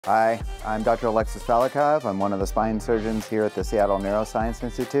Hi, I'm Dr. Alexis Falicov. I'm one of the spine surgeons here at the Seattle Neuroscience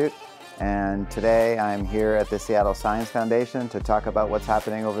Institute. And today I'm here at the Seattle Science Foundation to talk about what's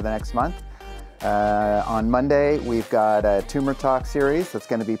happening over the next month. On Monday, we've got a tumor talk series that's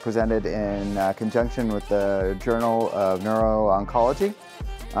going to be presented in conjunction with the Journal of Neuro-Oncology.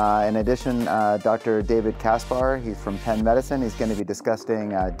 In addition, Dr. David Kaspar, he's from Penn Medicine. He's going to be discussing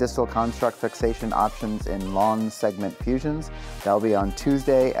distal construct fixation options in long segment fusions. That'll be on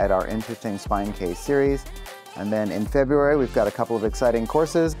Tuesday at our Interesting Spine Case series. And then in February, we've got a couple of exciting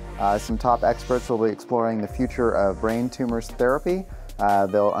courses. Some top experts will be exploring the future of brain tumors therapy.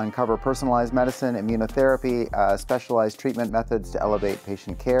 They'll uncover personalized medicine, immunotherapy, specialized treatment methods to elevate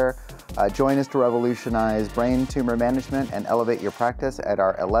patient care. Join us to revolutionize brain tumor management and elevate your practice at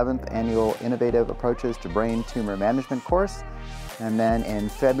our 11th annual Innovative Approaches to Brain Tumor Management course. And then in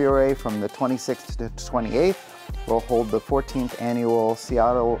February, from the 26th to 28th, we'll hold the 14th annual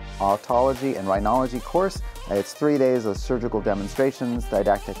Seattle Otology and Rhinology course. It's 3 days of surgical demonstrations,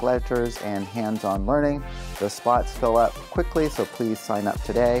 didactic lectures, and hands-on learning. The spots fill up quickly, so please sign up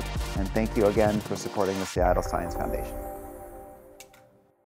today. And thank you again for supporting the Seattle Science Foundation.